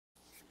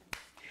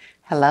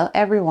Hello,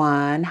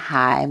 everyone.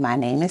 Hi, my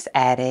name is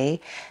Ade.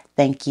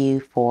 Thank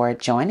you for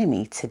joining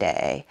me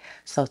today.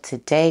 So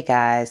today,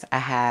 guys, I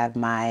have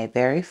my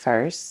very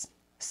first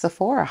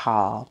Sephora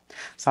haul.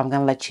 So I'm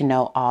going to let you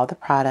know all the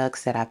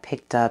products that I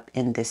picked up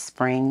in this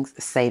spring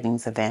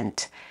savings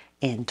event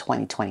in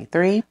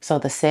 2023. So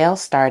the sale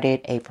started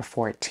April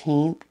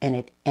 14th and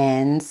it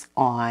ends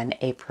on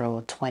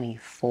April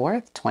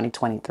 24th,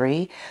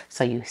 2023.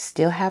 So you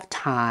still have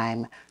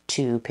time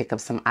to pick up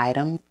some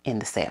items in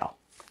the sale.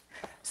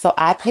 So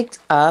I picked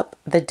up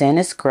the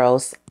Dennis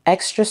Gross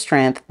Extra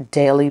Strength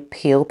Daily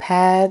Peel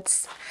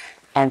Pads.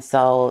 And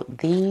so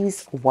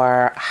these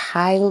were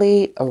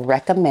highly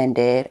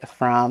recommended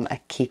from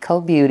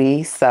Kiko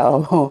Beauty.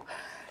 So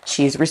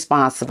she's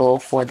responsible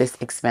for this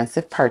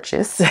expensive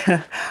purchase.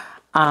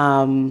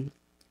 And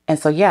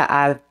so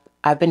yeah,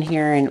 I've been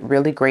hearing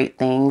really great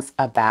things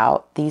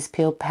about these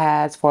peel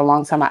pads for a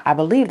long time. I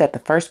believe that the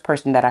first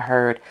person that I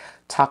heard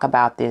talk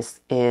about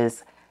this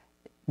is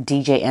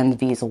DJ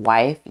Envy's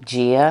wife,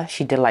 Gia.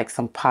 She did like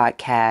some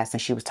podcasts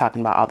and she was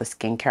talking about all the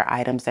skincare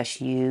items that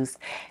she used,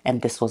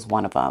 and this was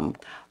one of them.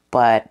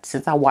 But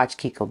since I watch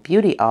Kiko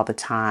Beauty all the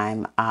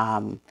time,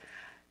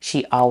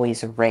 she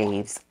always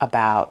raves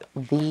about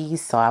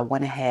these, so I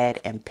went ahead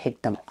and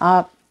picked them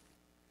up.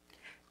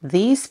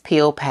 These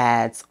peel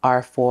pads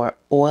are for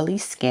oily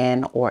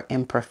skin or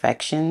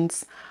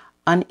imperfections,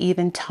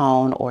 uneven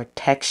tone or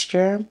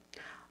texture,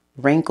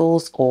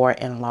 wrinkles, or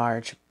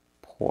enlarged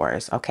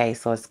pores. Okay,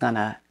 so it's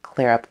gonna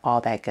clear up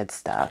all that good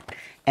stuff.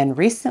 And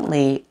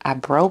recently I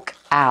broke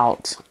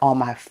out on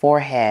my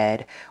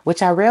forehead,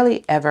 which I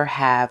rarely ever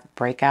have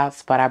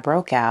breakouts, but I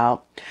broke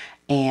out.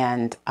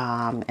 And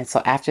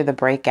so after the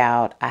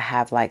breakout, I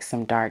have like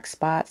some dark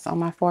spots on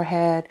my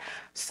forehead.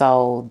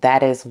 So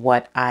that is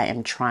what I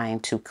am trying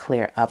to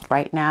clear up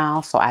right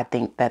now. So I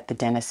think that the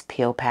Dentist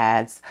Peel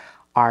Pads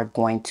are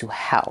going to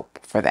help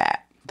for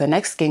that. The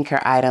next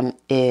skincare item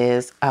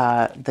is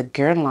the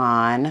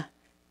Guerlain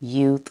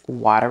Youth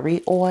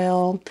Watery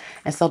Oil.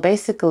 And so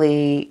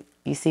basically,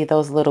 you see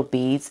those little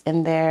beads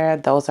in there?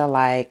 Those are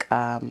like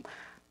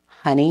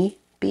honey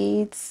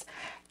beads.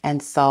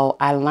 And so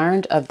I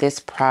learned of this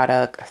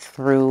product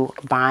through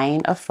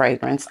buying a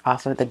fragrance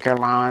off of the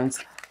Guerlain's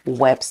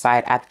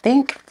website. I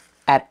think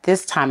at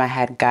this time I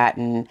had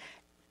gotten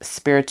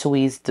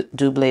Spirituise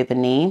Double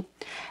Vanille,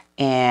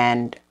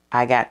 and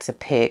I got to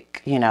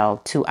pick, you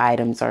know, 2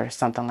 items or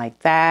something like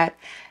that.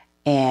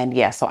 And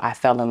yeah, so I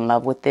fell in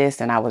love with this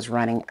and I was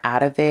running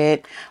out of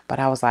it, but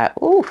I was like,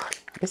 ooh,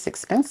 it's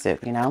expensive,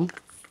 you know?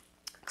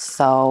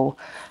 So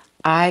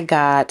I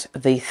got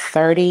the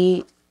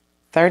 30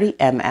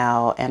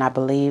 ml, and I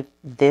believe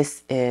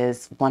this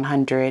is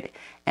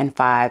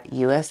 105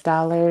 US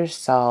dollars.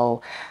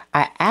 So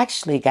I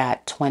actually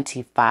got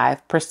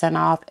 25%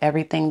 off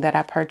everything that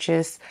I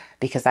purchased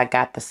because I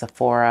got the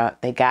Sephora.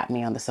 They got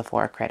me on the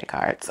Sephora credit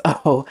card.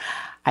 So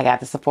I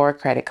got the Sephora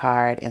credit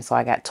card, and so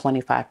I got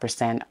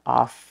 25%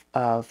 off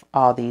of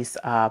all these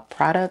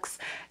products.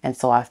 And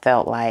so I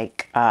felt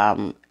like,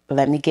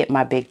 let me get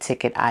my big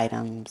ticket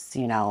items,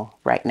 you know,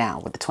 right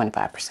now with the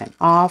 25%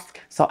 off.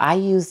 So I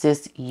use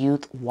this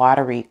Youth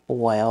Watery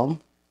Oil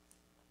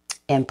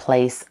in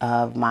place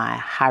of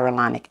my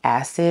hyaluronic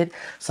acid.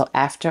 So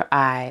after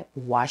I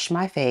wash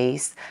my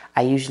face,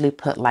 I usually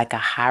put like a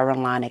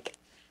hyaluronic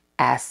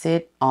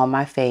acid on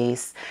my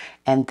face,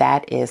 and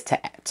that is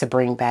to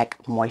bring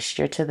back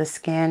moisture to the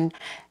skin.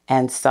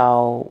 And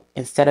so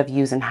instead of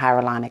using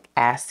hyaluronic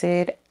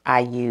acid,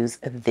 I use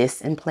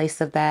this in place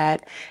of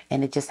that,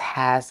 and it just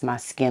has my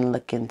skin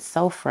looking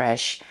so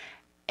fresh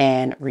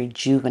and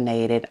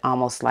rejuvenated,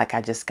 almost like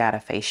I just got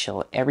a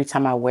facial. Every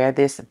time I wear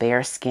this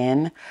bare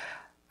skin,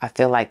 I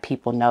feel like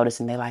people notice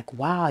and they're like,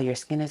 wow, your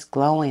skin is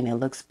glowing. It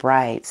looks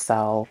bright.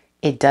 So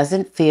it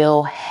doesn't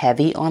feel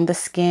heavy on the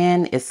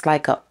skin. It's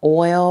like a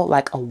oil,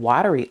 like a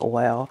watery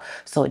oil.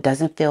 So it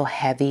doesn't feel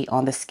heavy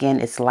on the skin.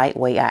 It's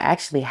lightweight. I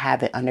actually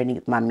have it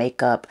underneath my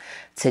makeup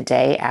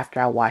today after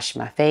I wash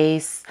my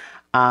face.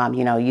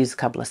 You know, use a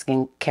couple of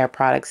skincare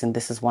products, and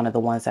this is one of the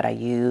ones that I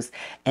use,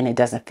 and it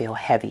doesn't feel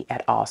heavy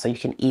at all. So you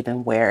can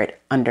even wear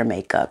it under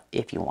makeup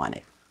if you want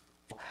it.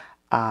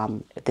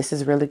 This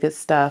is really good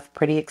stuff,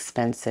 pretty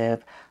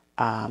expensive.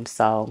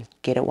 So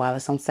get it while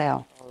it's on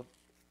sale.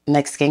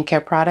 Next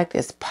skincare product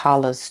is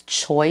Paula's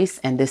Choice,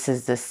 and this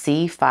is the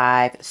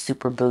C5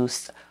 Super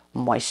Boost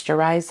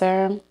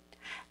Moisturizer.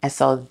 And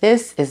so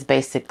this is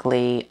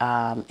basically,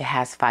 it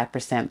has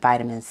 5%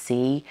 vitamin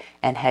C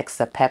and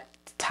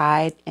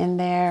hexapeptide in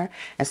there.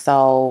 And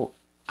so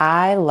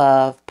I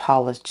love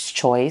Paula's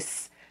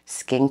Choice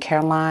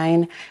skincare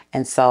line.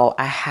 And so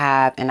I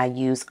have, and I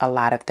use a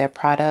lot of their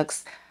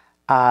products.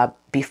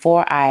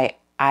 Before I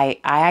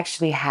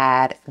actually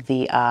had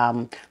the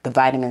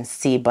vitamin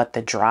C, but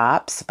the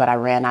drops, but I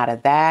ran out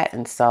of that.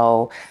 And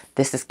so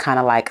this is kind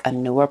of like a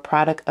newer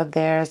product of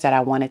theirs that I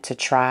wanted to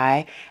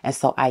try. And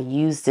so I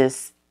use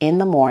this in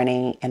the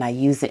morning, and I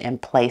use it in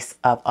place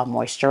of a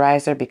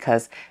moisturizer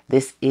because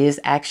this is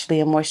actually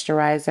a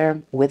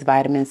moisturizer with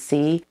vitamin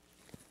C.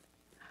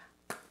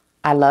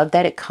 I love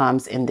that it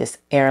comes in this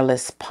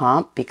airless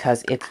pump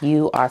because if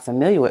you are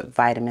familiar with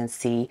vitamin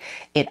C,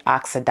 it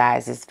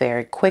oxidizes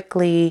very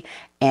quickly,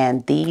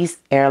 and these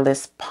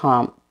airless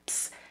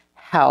pumps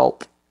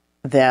help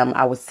them,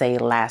 I would say,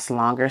 last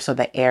longer so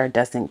the air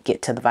doesn't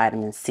get to the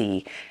vitamin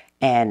C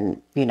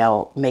and, you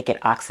know, make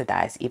it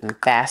oxidize even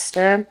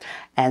faster.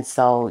 And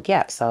so,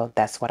 yeah, so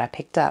that's what I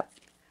picked up.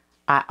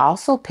 I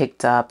also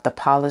picked up the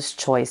Paula's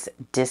Choice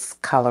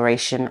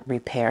Discoloration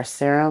Repair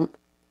Serum.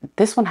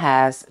 This one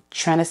has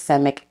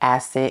tranexamic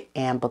acid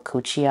and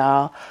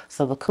bakuchiol.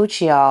 So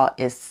bakuchiol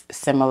is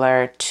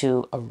similar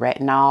to a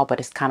retinol, but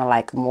it's kind of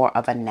like more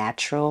of a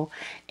natural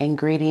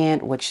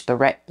ingredient, which the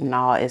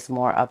retinol is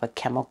more of a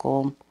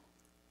chemical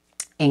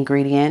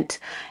ingredient.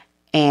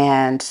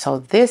 And so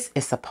this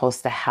is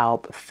supposed to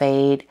help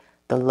fade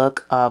the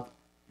look of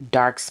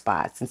dark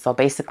spots. And so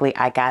basically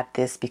I got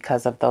this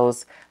because of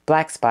those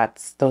black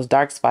spots, those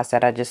dark spots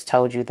that I just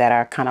told you that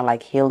are kind of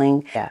like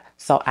healing. Yeah.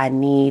 So I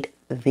need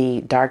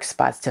the dark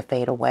spots to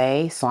fade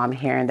away. So I'm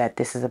hearing that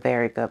this is a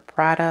very good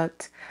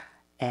product,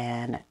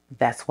 and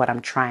that's what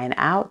I'm trying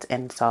out.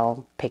 And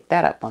so pick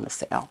that up on the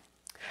sale.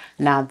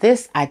 Now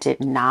this I did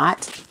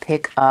not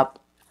pick up.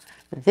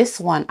 This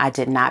one I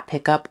did not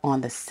pick up on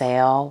the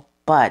sale,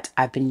 but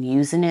I've been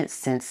using it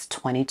since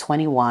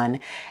 2021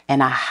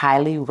 and I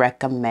highly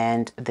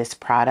recommend this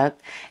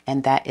product,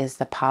 and that is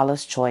the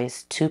Paula's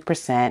Choice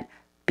 2%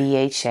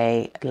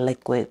 BHA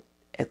liquid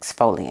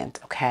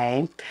exfoliant.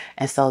 Okay,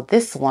 and so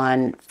this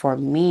one for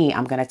me,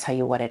 I'm going to tell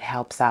you what it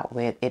helps out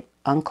with. It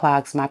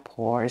unclogs my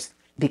pores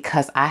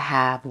because I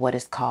have what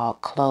is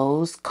called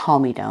closed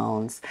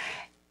comedones,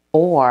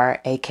 or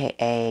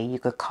AKA you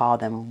could call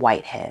them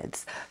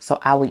whiteheads. So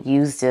I would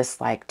use this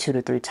like 2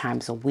 to 3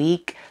 times a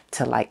week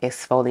to like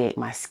exfoliate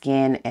my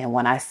skin. And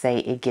when I say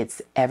it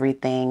gets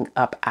everything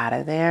up out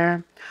of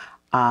there,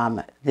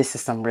 this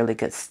is some really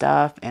good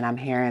stuff. And I'm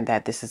hearing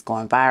that this is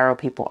going viral.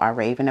 People are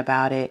raving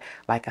about it.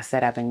 Like I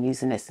said, I've been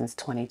using it since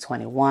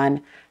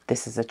 2021.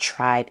 This is a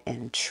tried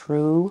and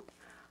true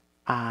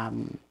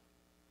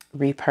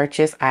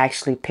repurchase. I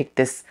actually picked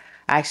this.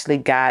 I actually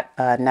got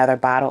another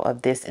bottle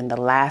of this in the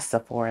last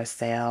Sephora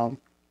sale.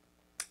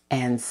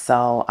 And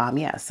so,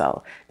 yeah,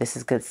 so this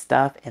is good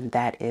stuff. And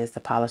that is the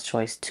Paula's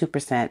Choice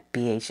 2%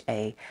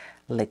 BHA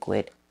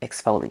liquid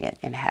exfoliant,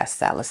 and has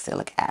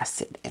salicylic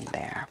acid in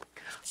there.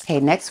 Okay,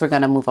 next we're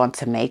going to move on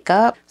to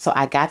makeup. So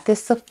I got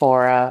this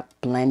Sephora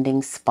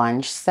blending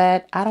sponge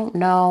set. I don't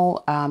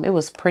know. It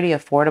was pretty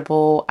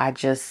affordable. I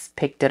just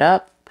picked it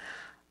up.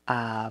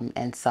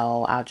 And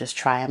so I'll just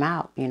try them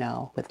out, you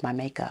know, with my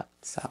makeup.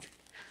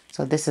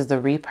 So this is the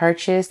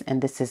repurchase,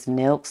 and this is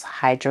Milk's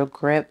Hydro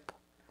Grip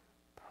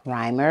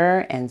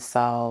primer. And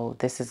so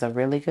this is a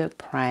really good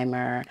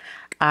primer.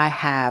 I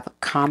have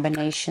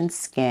combination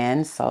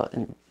skin, so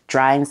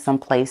dry in some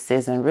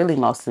places and really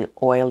mostly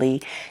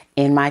oily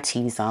in my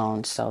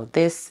T-zone. So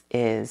this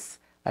is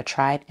a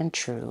tried and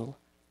true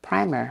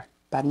primer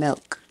by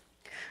Milk.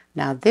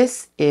 Now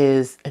this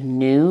is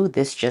new.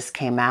 This just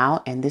came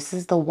out, and this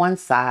is the One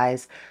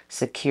Size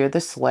Secure the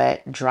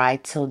Sweat Dry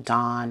Till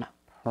Dawn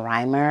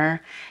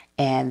primer.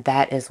 And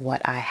that is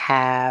what I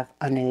have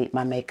underneath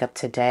my makeup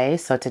today.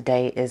 So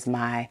today is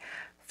my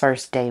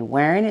first day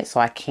wearing it, so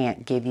I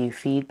can't give you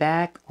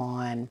feedback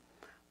on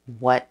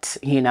what,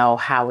 you know,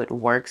 how it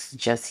works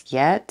just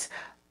yet.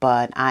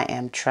 But I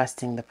am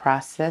trusting the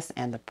process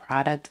and the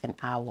product, and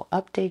I will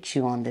update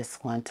you on this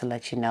one to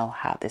let you know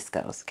how this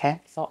goes,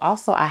 okay? So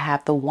also I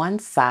have the One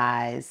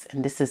Size,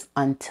 and this is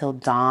Until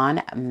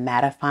Dawn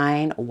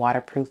Mattifying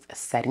Waterproof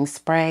Setting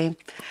Spray.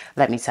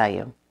 Let me tell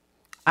you,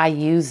 I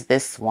used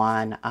this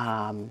one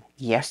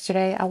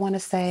yesterday, I want to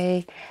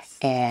say,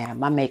 and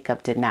my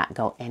makeup did not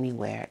go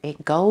anywhere.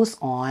 It goes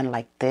on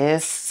like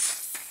this.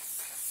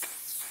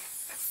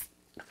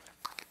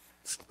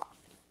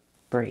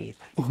 Breathe.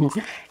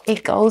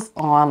 It goes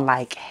on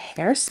like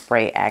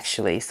hairspray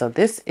actually. So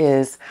this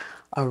is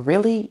a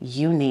really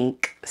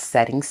unique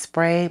setting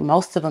spray.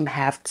 Most of them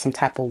have some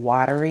type of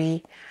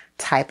watery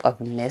type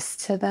of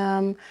mist to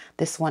them.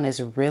 This one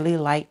is really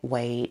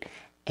lightweight,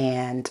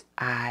 and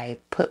I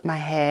put my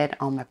head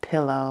on my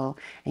pillow,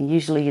 and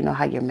usually you know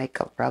how your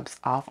makeup rubs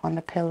off on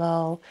the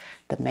pillow.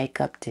 The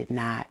makeup did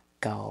not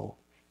go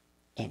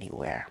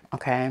anywhere,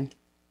 okay?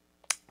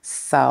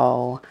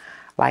 So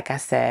like I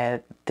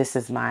said, this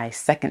is my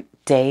second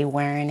day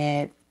wearing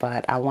it,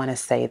 but I want to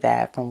say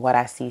that from what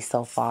I see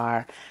so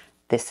far,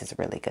 this is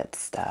really good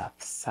stuff.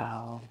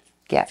 So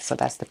yeah, so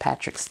that's the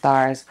Patrick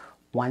Starr's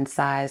One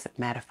Size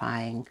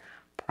Mattifying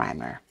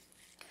Primer.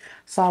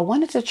 So I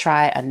wanted to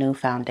try a new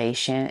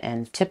foundation,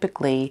 and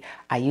typically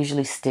I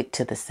usually stick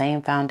to the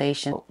same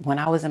foundation. When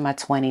I was in my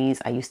 20s,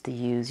 I used to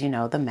use, you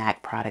know, the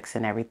MAC products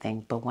and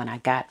everything. But when I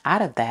got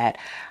out of that,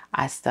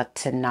 I stuck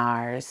to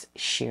NARS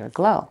Sheer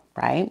Glow,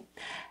 right?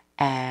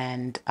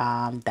 And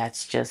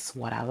that's just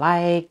what I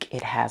like.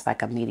 It has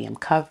like a medium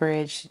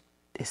coverage.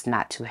 It's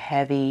not too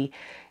heavy.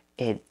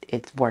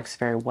 It works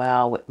very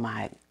well with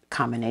my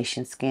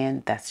combination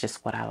skin. That's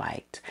just what I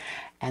liked.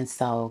 And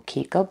so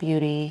Kiko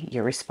Beauty,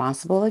 you're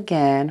responsible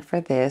again for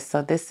this.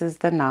 So this is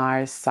the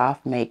NARS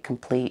Soft Make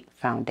Complete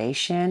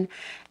Foundation,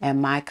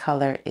 and my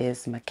color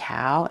is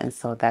Macao, and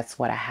so that's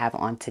what I have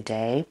on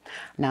today.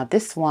 Now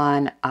this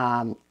one,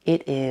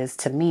 it is,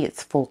 to me,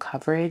 it's full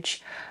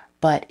coverage,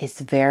 but it's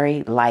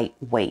very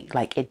lightweight.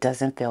 Like, it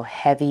doesn't feel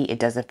heavy, it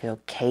doesn't feel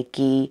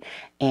cakey,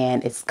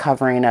 and it's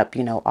covering up,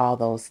 you know, all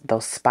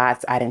those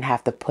spots. I didn't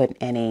have to put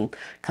any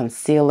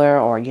concealer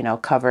or, you know,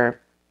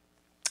 cover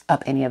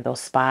up any of those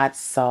spots.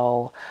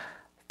 So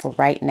for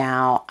right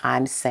now,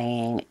 I'm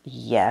saying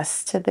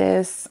yes to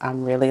this.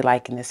 I'm really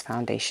liking this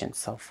foundation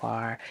so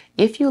far.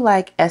 If you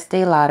like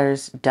Estee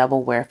Lauder's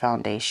Double Wear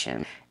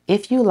Foundation,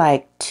 if you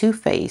like Too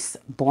Faced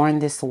Born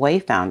This Way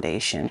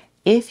Foundation,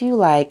 if you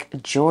like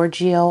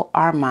Giorgio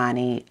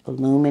Armani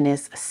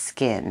Luminous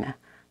Skin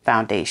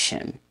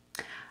Foundation,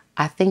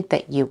 I think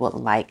that you would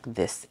like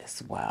this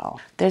as well.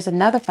 There's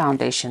another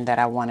foundation that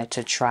I wanted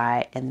to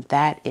try, and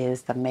that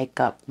is the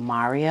Makeup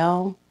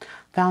Mario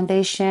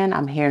foundation.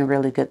 I'm hearing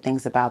really good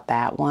things about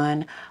that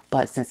one,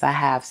 but since I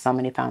have so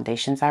many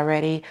foundations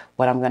already,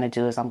 what I'm going to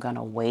do is I'm going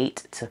to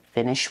wait to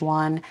finish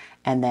one,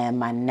 and then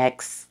my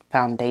next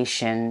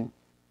foundation,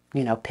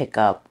 you know,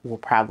 pickup will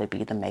probably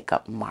be the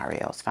Makeup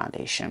Mario's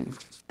foundation.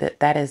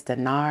 That is the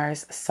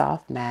NARS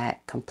Soft Matte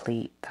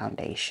Complete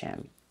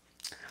Foundation.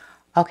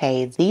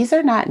 Okay, these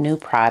are not new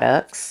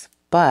products,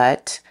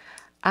 but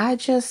I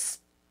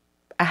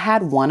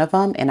had one of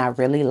them and I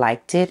really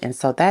liked it. And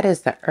so that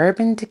is the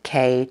Urban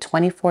Decay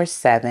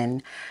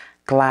 24/7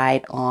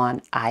 Glide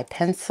On Eye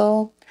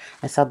Pencil.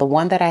 And so the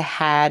one that I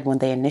had when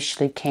they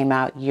initially came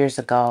out years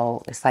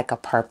ago, it's like a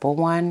purple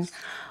one,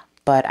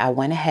 but I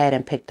went ahead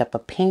and picked up a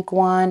pink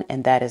one,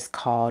 and that is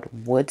called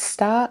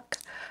Woodstock.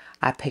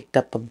 I picked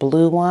up a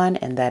blue one,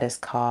 and that is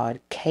called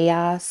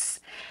Chaos.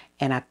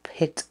 And I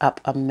picked up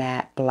a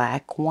matte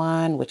black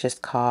one, which is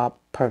called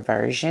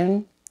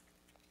Perversion.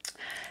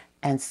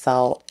 And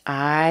so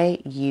I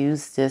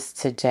used this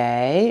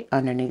today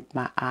underneath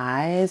my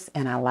eyes,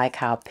 and I like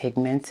how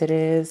pigmented it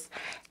is,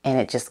 and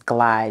it just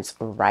glides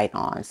right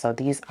on. So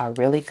these are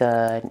really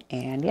good,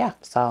 and yeah,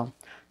 so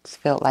just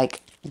felt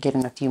like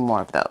getting a few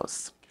more of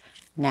those.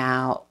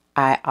 Now,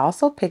 I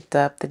also picked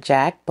up the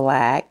Jack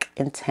Black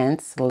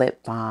Intense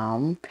Lip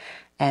Balm,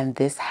 and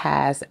this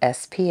has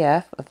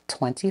SPF of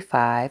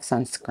 25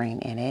 sunscreen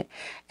in it.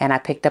 And I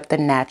picked up the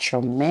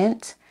Natural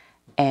Mint,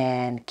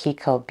 and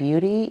Kiko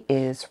Beauty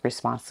is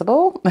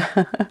responsible.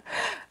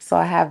 So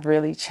I have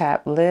really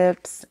chapped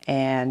lips,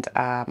 and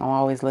I'm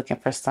always looking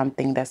for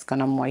something that's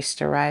going to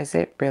moisturize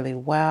it really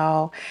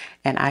well.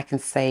 And I can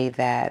say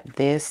that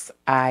this,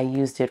 I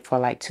used it for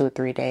like 2 or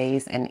 3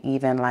 days, and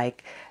even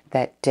like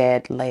that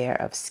dead layer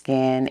of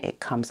skin, it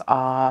comes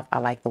off. I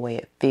like the way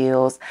it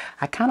feels.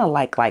 I kind of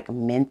like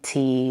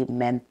minty,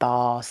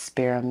 menthol,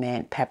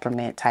 spearmint,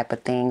 peppermint type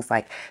of things,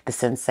 like the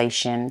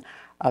sensation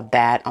of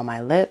that on my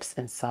lips.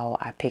 And so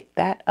I picked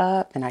that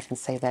up, and I can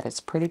say that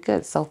it's pretty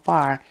good so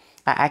far.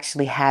 I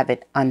actually have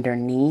it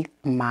underneath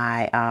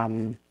my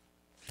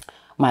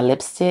my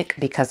lipstick,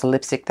 because the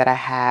lipstick that I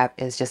have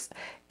is just,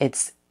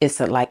 it's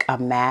like a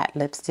matte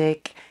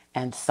lipstick,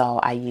 and so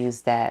I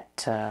use that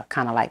to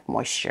kind of like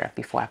moisture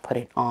before I put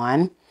it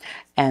on.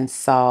 And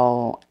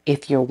so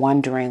if you're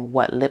wondering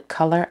what lip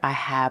color I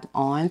have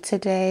on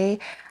today,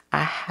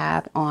 I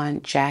have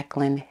on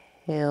Jaclyn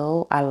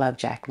Hill. I love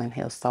Jaclyn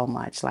Hill so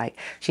much. Like,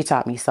 she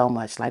taught me so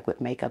much, like with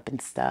makeup and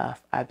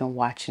stuff. I've been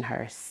watching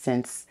her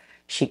since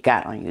she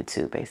got on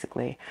YouTube,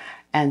 basically.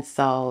 And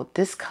so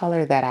this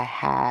color that I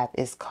have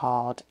is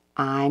called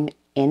I'm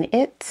In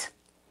It.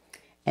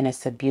 And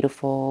it's a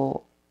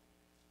beautiful,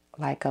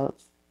 like a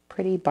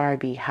pretty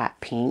Barbie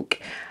hot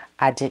pink.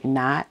 I did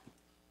not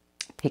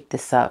pick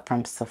this up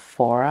from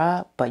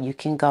Sephora, but you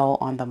can go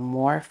on the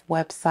Morphe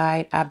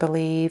website, I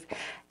believe,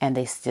 and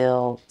they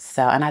still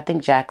sell. And I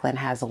think Jaclyn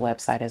has a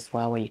website as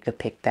well where you could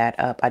pick that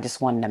up. I just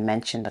wanted to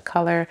mention the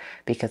color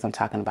because I'm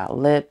talking about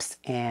lips,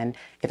 and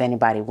if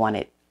anybody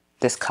wanted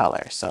this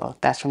color. So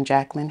that's from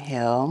Jaclyn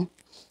Hill.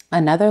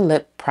 Another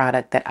lip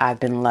product that I've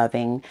been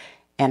loving,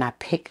 and I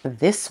picked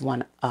this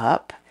one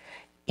up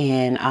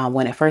and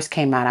when it first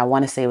came out, I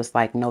want to say it was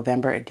like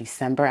November or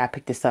December. I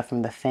picked this up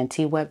from the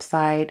Fenty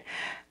website.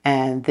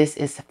 And this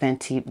is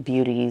Fenty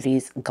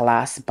Beauty's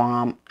Gloss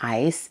Bomb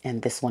Ice.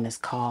 And this one is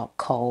called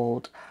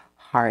Cold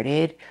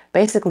Hearted.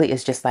 Basically,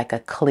 it's just like a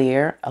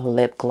clear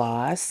lip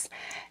gloss.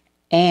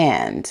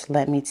 And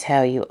let me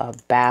tell you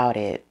about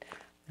it.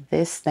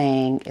 This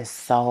thing is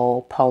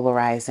so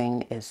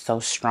polarizing, it's so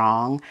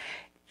strong.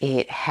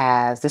 It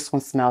has, this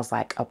one smells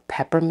like a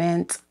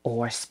peppermint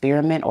or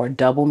spearmint or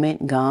double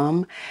mint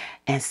gum.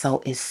 And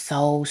so it's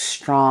so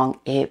strong.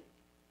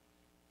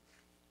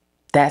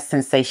 That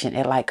sensation,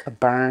 it like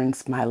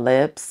burns my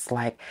lips,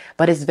 like,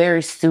 but it's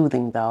very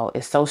soothing though.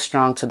 It's so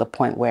strong to the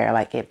point where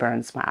like it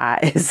burns my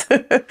eyes.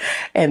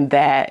 And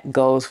that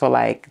goes for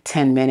like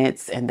 10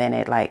 minutes, and then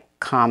it like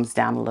calms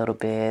down a little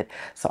bit.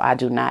 So I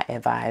do not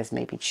advise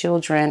maybe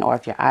children, or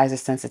if your eyes are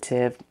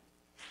sensitive,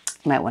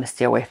 You might want to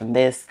steer away from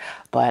this,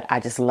 but I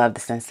just love the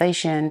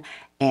sensation,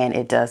 and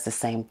it does the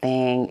same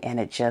thing, and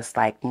it just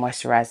like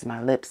moisturizes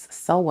my lips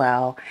so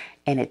well,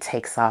 and it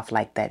takes off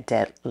like that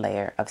dead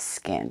layer of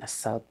skin.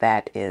 So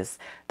that is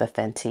the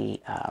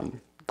Fenty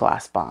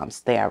gloss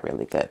bombs. They are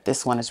really good.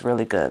 This one is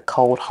really good,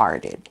 cold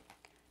hearted.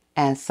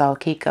 And so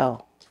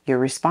Kiko, you're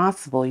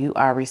responsible. You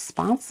are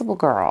responsible,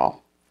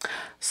 girl.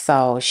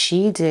 So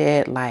she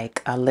did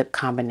like a lip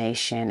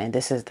combination, and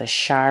this is the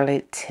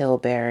Charlotte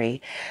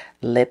Tilbury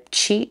Lip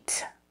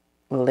Cheat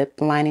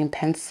lip lining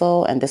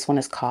pencil, and this one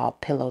is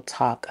called Pillow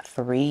Talk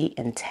 3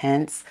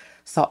 Intense.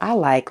 So I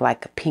like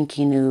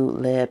pinky nude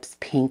lips,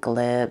 pink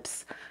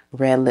lips,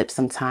 red lips,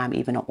 sometime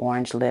even an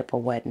orange lip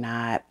or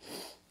whatnot.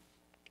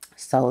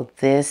 So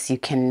this, you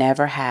can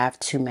never have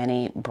too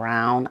many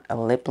brown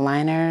lip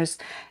liners.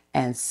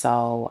 And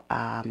so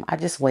I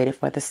just waited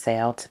for the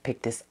sale to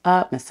pick this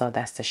up. And so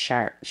that's the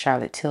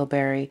Charlotte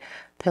Tilbury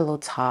Pillow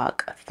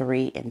Talk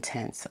 3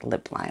 Intense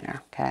Lip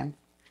Liner, okay?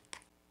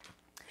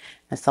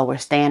 And so we're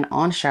staying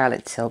on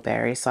Charlotte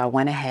Tilbury. So I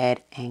went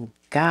ahead and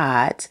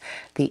got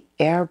the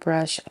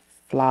Airbrush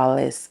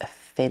Flawless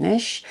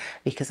Finish,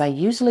 because I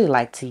usually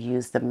like to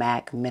use the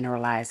MAC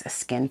Mineralized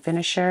Skin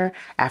Finisher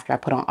after I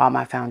put on all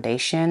my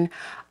foundation.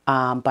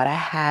 But I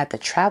had the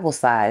travel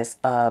size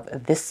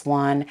of this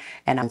one,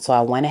 and so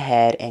I went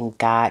ahead and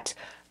got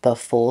the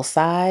full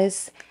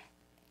size.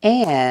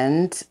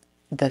 And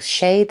the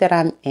shade that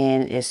I'm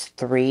in is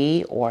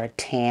 3 or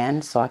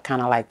tan. So I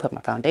kind of like put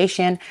my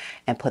foundation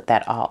and put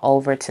that all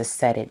over to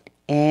set it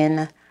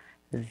in.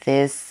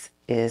 This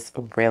is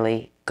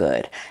really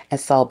good. And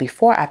so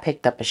before I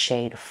picked up a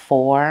shade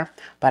 4,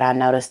 but I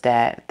noticed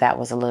that that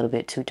was a little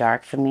bit too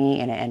dark for me,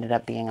 and it ended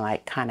up being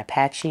like kind of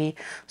patchy.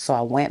 So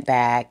I went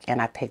back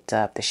and I picked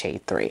up the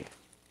shade 3.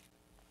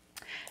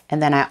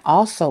 And then I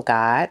also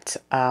got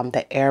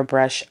the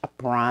Airbrush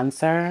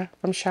bronzer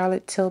from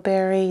Charlotte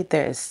Tilbury.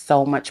 There is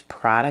so much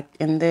product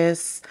in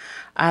this.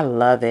 I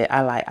love it.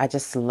 I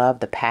just love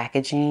the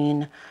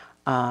packaging.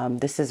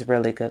 This is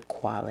really good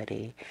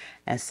quality.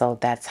 And so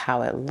that's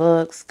how it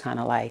looks, kind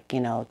of like, you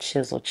know,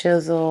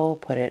 chisel,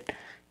 put it,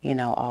 you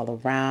know,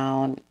 all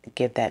around,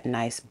 give that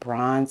nice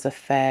bronze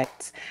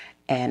effect.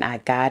 And I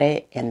got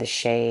it in the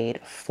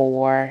shade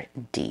 4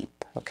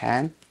 Deep,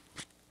 okay?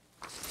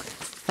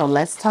 So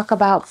let's talk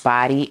about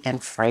body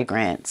and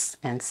fragrance.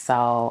 And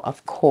so,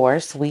 of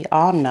course, we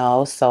all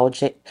know Sol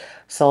de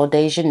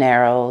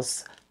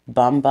Janeiro's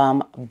Bum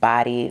Bum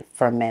Body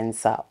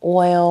Fermenza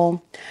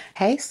Oil.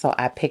 Okay, so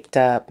I picked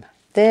up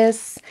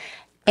this,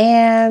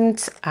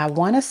 and I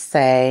want to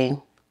say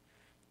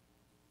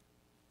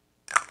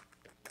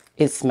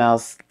it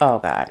smells, oh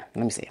God,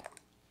 let me see.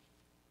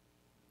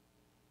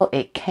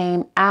 It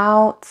came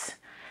out,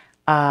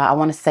 I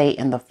want to say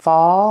in the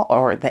fall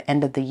or the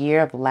end of the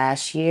year of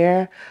last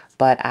year,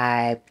 but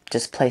I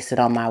just placed it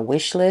on my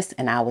wish list,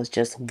 and I was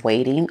just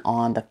waiting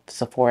on the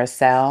Sephora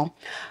sale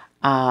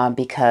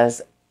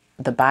because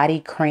the body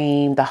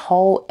cream, the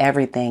whole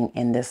everything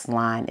in this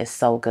line is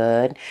so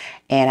good.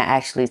 And I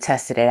actually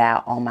tested it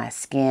out on my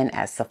skin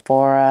at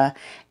Sephora,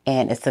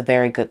 and it's a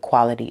very good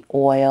quality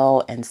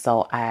oil. And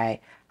so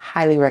I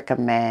highly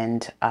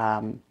recommend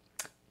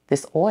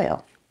this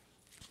oil.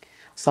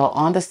 So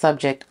on the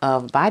subject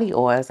of body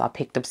oils, I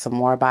picked up some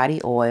more body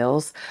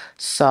oils.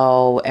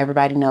 So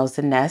everybody knows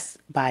the Nest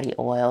body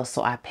oil.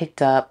 So I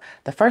picked up,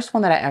 the first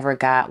one that I ever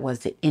got was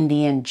the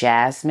Indian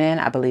Jasmine.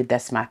 I believe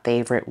that's my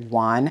favorite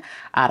one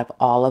out of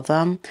all of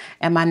them.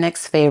 And my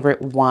next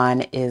favorite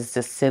one is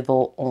the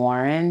Civil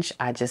Orange.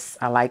 I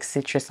like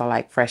citrus. I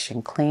like fresh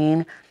and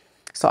clean.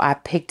 So I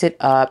picked it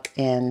up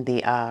in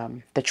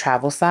the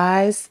travel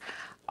size.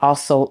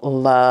 Also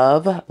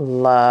love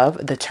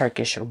the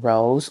Turkish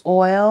Rose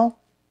oil.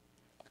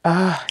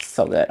 Oh,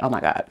 so good. Oh my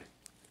God.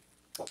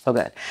 So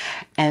good.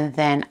 And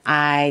then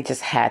I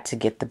just had to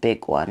get the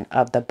big one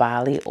of the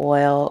Bali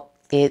oil.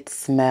 It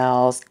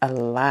smells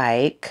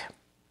like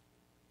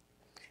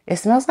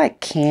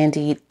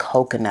candied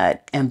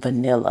coconut and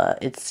vanilla.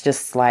 It's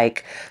just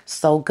like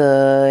so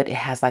good. It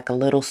has like a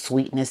little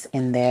sweetness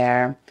in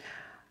there.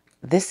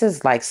 This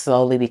is like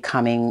slowly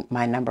becoming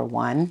my number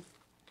one.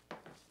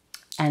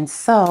 And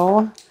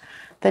so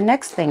the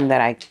next thing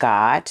that I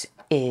got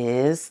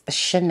is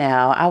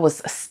Chanel. I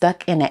was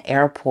stuck in an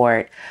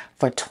airport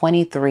for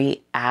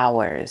 23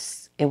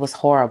 hours. It was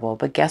horrible,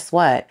 but guess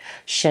what?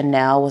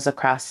 Chanel was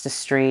across the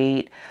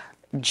street.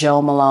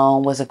 Joe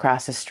Malone was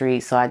across the street.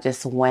 So I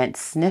just went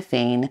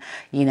sniffing,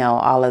 you know,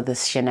 all of the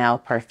Chanel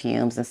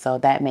perfumes. And so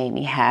that made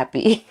me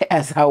happy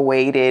as I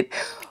waited.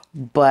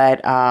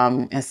 But,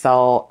 and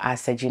so I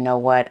said, you know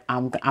what?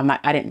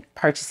 I didn't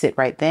purchase it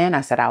right then. I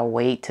said, I'll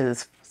wait to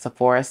this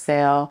Sephora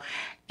sale.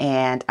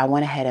 And I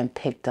went ahead and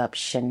picked up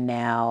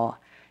Chanel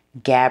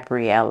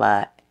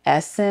Gabriella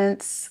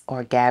Essence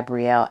or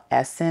Gabrielle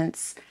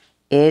Essence.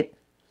 It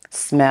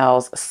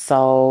smells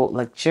so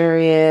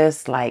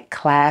luxurious, like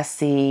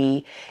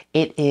classy.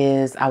 It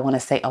is, I want to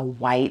say, a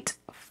white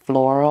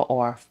floral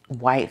or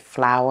white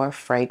flower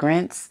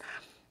fragrance.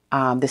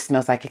 This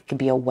smells like it could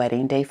be a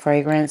wedding day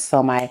fragrance.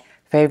 So my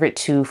favorite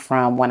two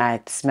from when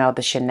I smelled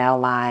the Chanel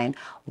line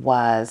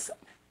was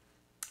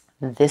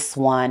this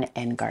one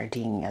and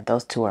Gardenia.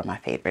 Those two are my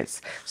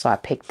favorites. So I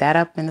picked that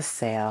up in the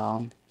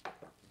sale.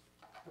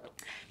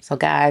 So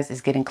guys,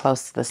 it's getting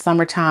close to the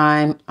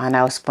summertime. I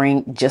know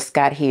spring just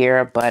got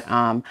here, but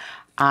I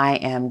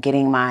am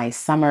getting my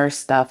summer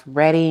stuff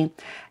ready.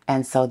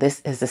 And so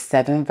this is the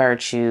 7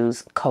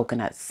 Virtues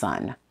Coconut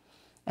Sun.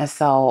 And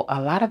so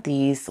a lot of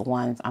these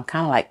ones, I'm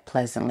kind of like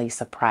pleasantly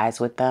surprised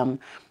with them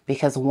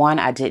because one,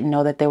 I didn't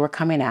know that they were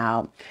coming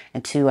out.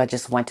 And two, I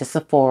just went to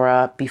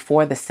Sephora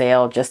before the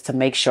sale just to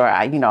make sure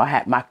I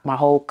had my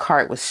whole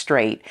cart was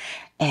straight.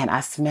 And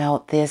I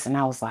smelled this and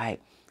I was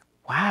like,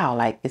 wow,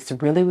 like it's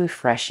really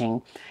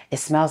refreshing. It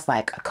smells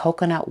like a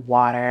coconut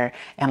water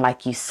and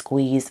like you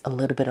squeeze a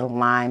little bit of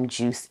lime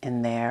juice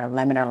in there,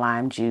 lemon or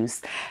lime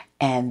juice.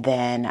 And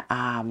then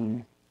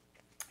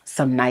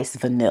some nice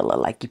vanilla,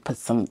 like you put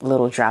some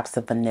little drops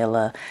of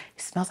vanilla.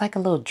 It smells like a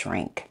little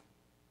drink,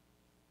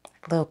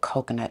 a little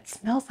coconut. It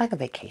smells like a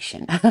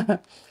vacation.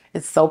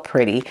 It's so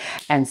pretty.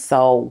 And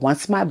so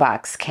once my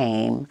box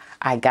came,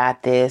 I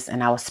got this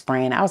and I was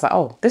spraying. I was like,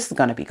 oh, this is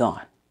going to be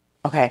gone.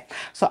 Okay,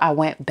 so I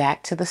went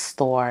back to the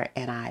store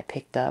and I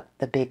picked up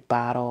the big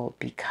bottle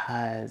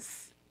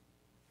because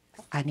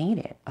I need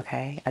it.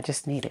 Okay, I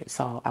just need it.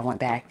 So I went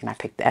back and I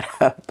picked that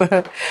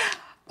up.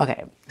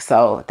 Okay,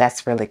 so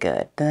that's really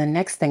good. Then the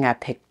next thing I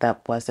picked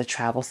up was the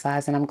travel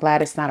size, and I'm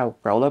glad it's not a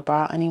roller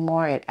bar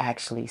anymore. It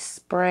actually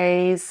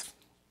sprays.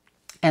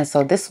 And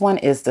so this one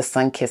is the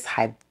Sunkissed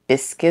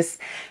Hibiscus,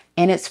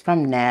 and it's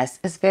from Nest.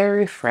 It's very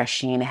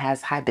refreshing. It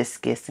has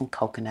hibiscus and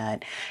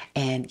coconut.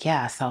 And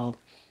yeah, so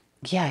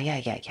yeah.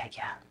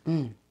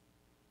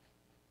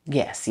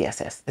 Yes.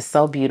 It's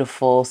so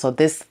beautiful. So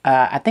this,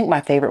 I think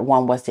my favorite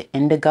one was the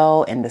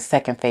indigo, and the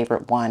second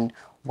favorite one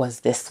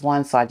was this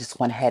one. So I just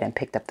went ahead and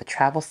picked up the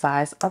travel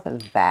size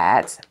of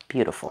that.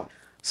 Beautiful.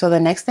 So the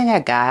next thing I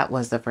got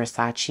was the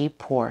Versace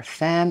Pour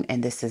Femme,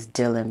 and this is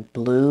Dylan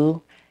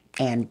Blue.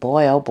 And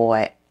boy, oh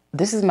boy,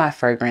 this is my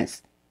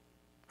fragrance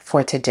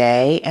for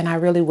today. And I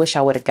really wish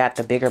I would have got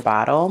the bigger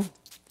bottle.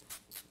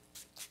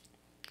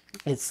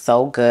 It's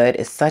so good.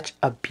 It's such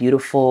a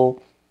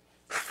beautiful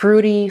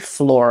fruity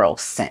floral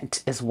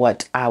scent is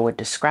what I would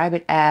describe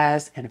it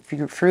as. And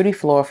fruity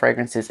floral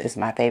fragrances is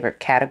my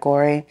favorite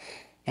category.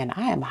 And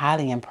I am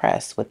highly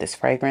impressed with this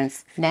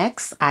fragrance.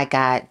 Next, I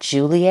got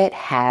Juliet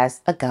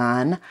Has a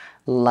Gun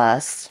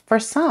Lust for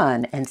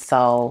Sun. And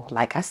so,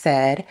 like I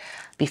said,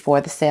 before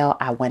the sale,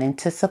 I went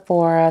into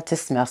Sephora to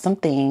smell some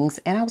things.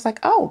 And I was like,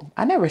 oh,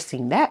 I never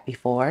seen that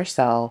before.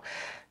 So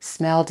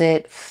smelled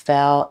it,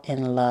 fell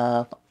in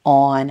love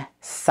on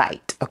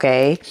sight.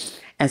 Okay.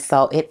 And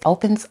so it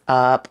opens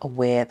up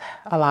with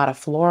a lot of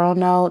floral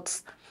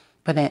notes,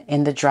 but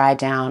in the dry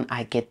down,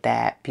 I get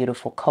that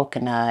beautiful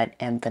coconut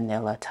and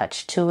vanilla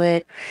touch to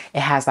it.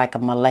 It has like a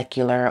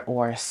molecular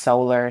or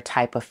solar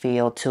type of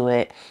feel to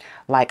it,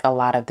 like a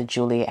lot of the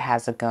Juliet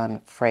Has a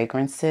Gun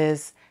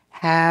fragrances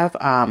have.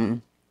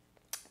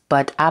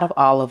 But out of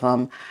all of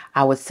them,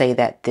 I would say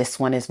that this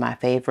one is my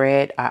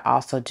favorite. I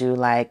also do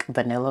like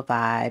Vanilla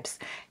Vibes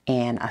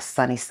and a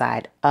Sunny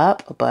Side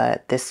Up,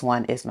 but this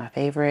one is my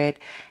favorite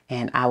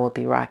and I will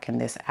be rocking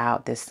this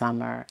out this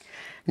summer.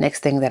 Next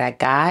thing that I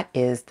got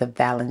is the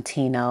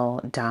Valentino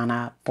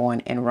Donna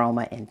Born in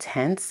Roma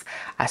Intense.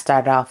 I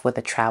started off with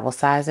the travel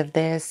size of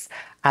this.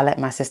 I let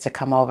my sister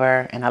come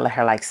over and I let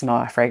her like smell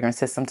my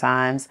fragrances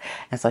sometimes.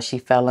 And so she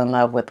fell in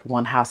love with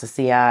one House of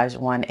Sillage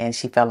one and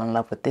she fell in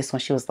love with this one.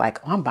 She was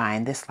like, oh, I'm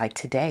buying this like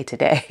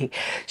today.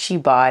 She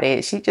bought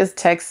it. She just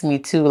texted me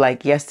too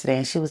like yesterday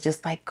and she was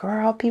just like,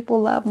 girl,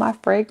 people love my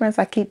fragrance.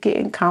 I keep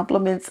getting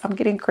compliments. I'm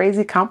getting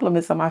crazy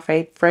compliments on my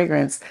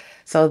fragrance.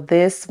 So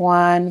this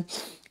one,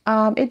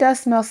 it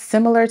does smell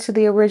similar to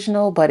the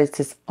original, but it's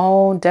its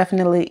own,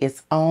 definitely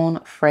its own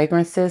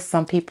fragrances.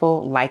 Some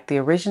people like the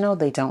original,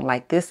 they don't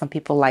like this. Some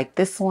people like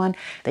this one,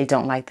 they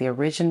don't like the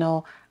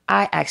original.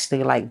 I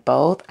actually like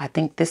both. I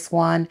think this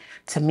one,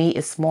 to me,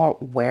 is more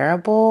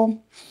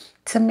wearable.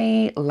 To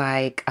me,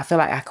 like, I feel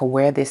like I could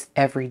wear this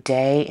every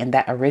day. And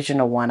that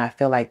original one, I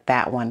feel like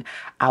that one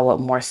I would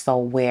more so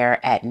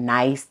wear at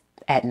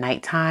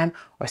nighttime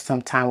or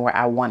sometime where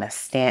I want to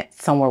stand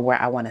somewhere where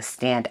I want to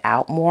stand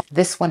out more.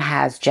 This one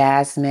has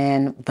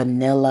jasmine,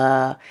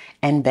 vanilla,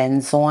 and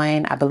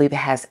benzoin. I believe it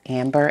has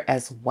amber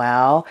as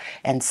well.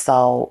 And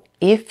so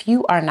if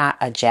you are not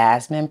a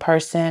jasmine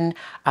person,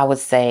 I would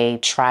say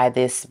try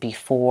this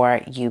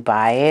before you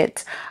buy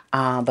it.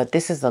 But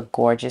this is a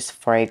gorgeous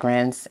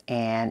fragrance.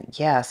 And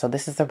yeah, so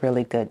this is a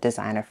really good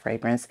designer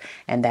fragrance.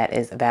 And that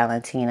is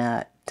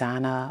Valentina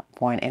Donna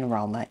Born in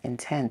Roma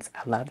Intense.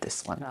 I love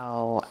this one.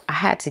 So I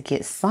had to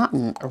get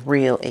something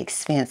real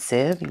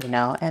expensive,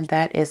 and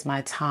that is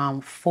my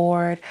Tom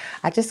Ford.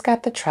 I just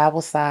got the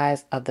travel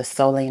size of the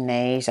Soleil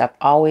Neige. I've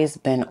always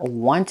been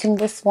wanting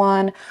this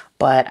one,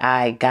 but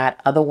I got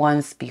other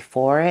ones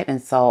before it.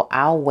 And so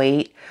I'll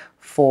wait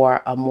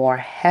for a more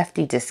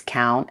hefty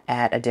discount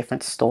at a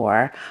different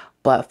store.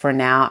 But for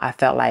now, I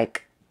felt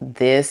like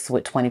this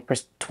with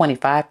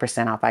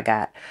 25% off, I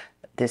got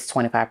this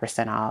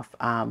 25% off.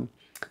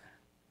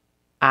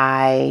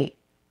 I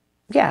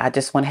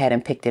just went ahead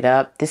and picked it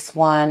up. This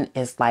one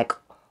is like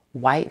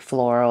white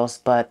florals,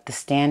 but the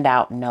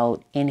standout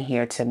note in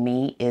here to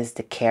me is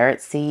the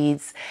carrot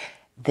seeds.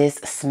 This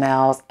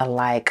smells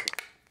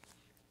like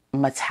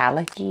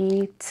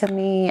metallic-y to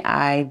me.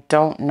 I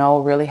don't know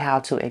really how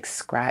to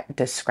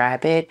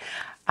describe it.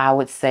 I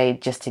would say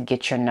just to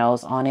get your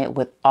nose on it.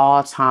 With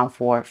all Tom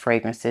Ford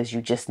fragrances,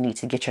 you just need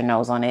to get your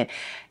nose on it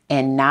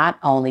and not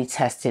only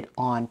test it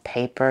on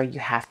paper, you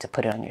have to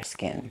put it on your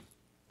skin.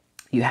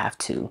 You have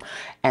to.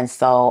 And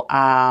so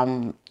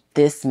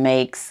this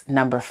makes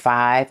number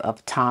 5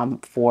 of Tom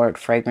Ford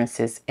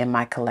fragrances in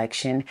my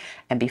collection.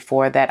 And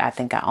before that, I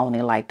think I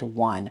only liked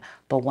 1.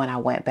 But when I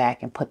went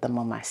back and put them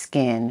on my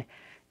skin,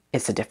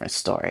 it's a different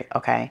story,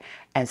 okay?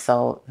 And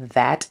so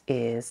that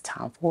is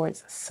Tom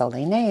Ford's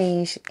Soleil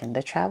Neige in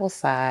the travel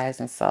size.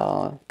 And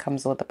so it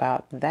comes with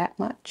about that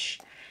much.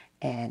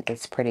 And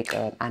it's pretty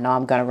good. I know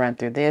I'm going to run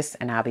through this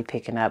and I'll be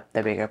picking up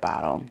the bigger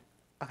bottle.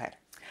 Okay.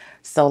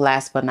 So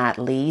last but not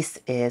least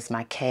is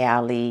my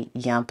Kayali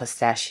Yum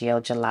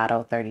Pistachio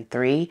Gelato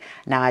 33.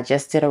 Now I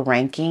just did a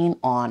ranking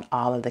on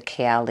all of the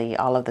Kayali,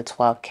 all of the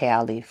 12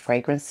 Kayali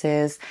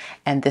fragrances,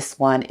 and this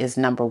one is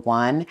number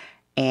 1.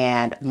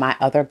 And my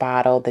other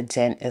bottle, the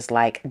dent is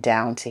like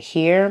down to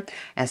here.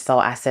 And so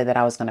I said that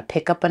I was going to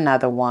pick up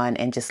another one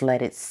and just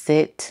let it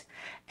sit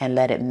and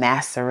let it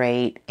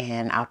macerate.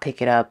 And I'll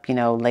pick it up, you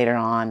know, later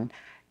on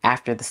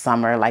after the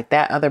summer. Like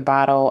that other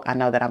bottle, I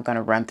know that I'm going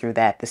to run through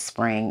that the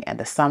spring and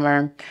the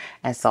summer.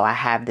 And so I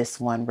have this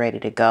one ready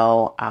to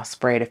go. I'll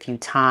spray it a few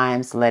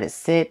times, let it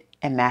sit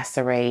and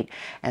macerate.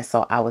 And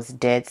so I was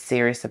dead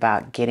serious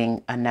about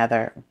getting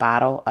another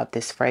bottle of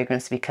this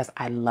fragrance because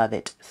I love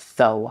it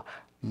so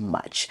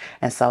much.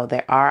 And so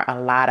there are a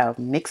lot of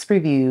mixed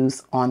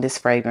reviews on this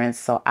fragrance.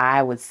 So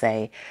I would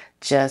say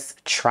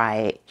just try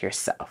it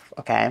yourself.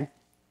 Okay.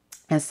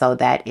 And so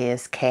that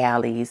is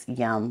Kayali's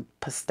Yum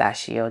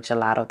Pistachio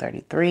Gelato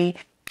 33.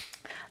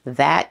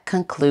 That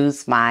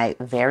concludes my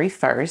very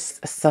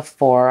first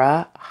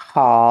Sephora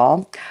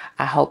haul.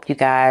 I hope you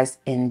guys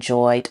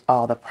enjoyed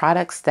all the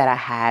products that I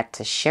had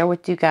to share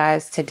with you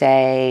guys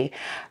today.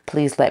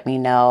 Please let me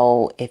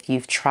know if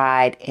you've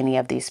tried any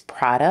of these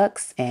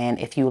products and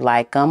if you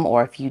like them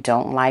or if you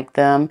don't like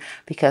them,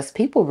 because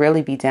people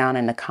really be down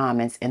in the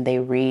comments and they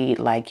read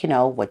like, you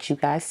know, what you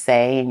guys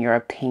say and your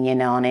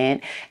opinion on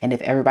it. And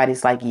if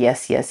everybody's like,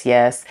 yes, yes,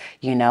 yes,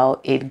 you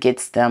know, it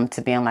gets them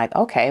to being like,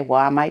 okay,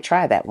 well, I might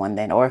try that one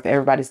then. Or if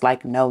everybody's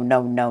like, no,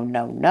 no, no,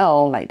 no,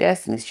 no, like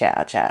Destiny's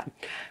Child,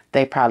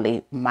 they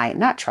probably might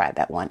not try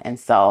that one. And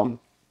so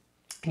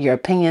your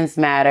opinions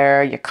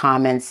matter, your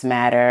comments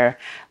matter.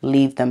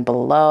 Leave them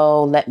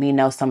below. Let me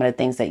know some of the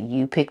things that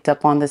you picked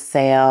up on the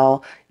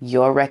sale,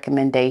 your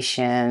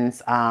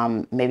recommendations.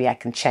 Maybe I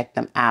can check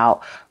them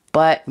out.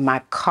 But my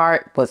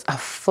cart was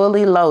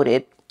fully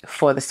loaded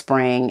for the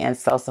spring, and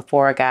so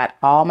Sephora got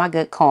all my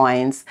good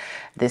coins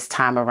this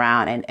time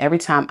around. And every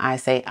time I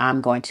say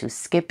I'm going to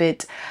skip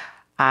it,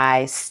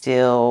 I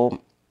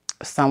still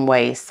some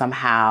way,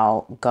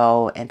 somehow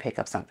go and pick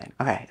up something.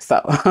 Okay,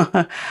 so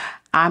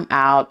I'm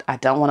out. I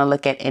don't want to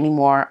look at any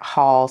more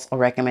hauls or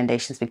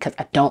recommendations because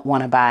I don't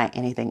want to buy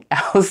anything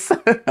else.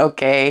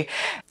 Okay.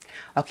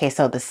 Okay,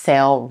 so the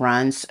sale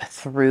runs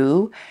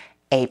through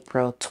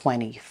April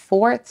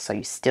 24th. So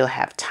you still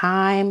have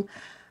time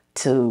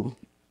to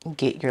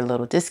get your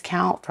little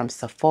discount from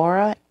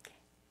Sephora.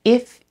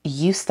 If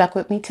you stuck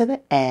with me to the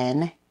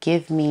end,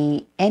 give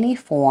me any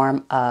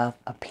form of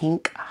a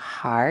pink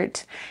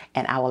heart.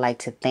 And I would like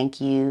to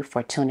thank you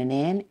for tuning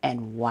in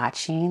and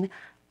watching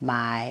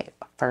my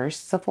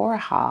first Sephora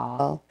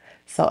haul.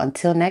 So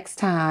until next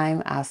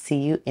time, I'll see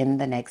you in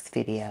the next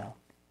video.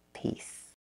 Peace.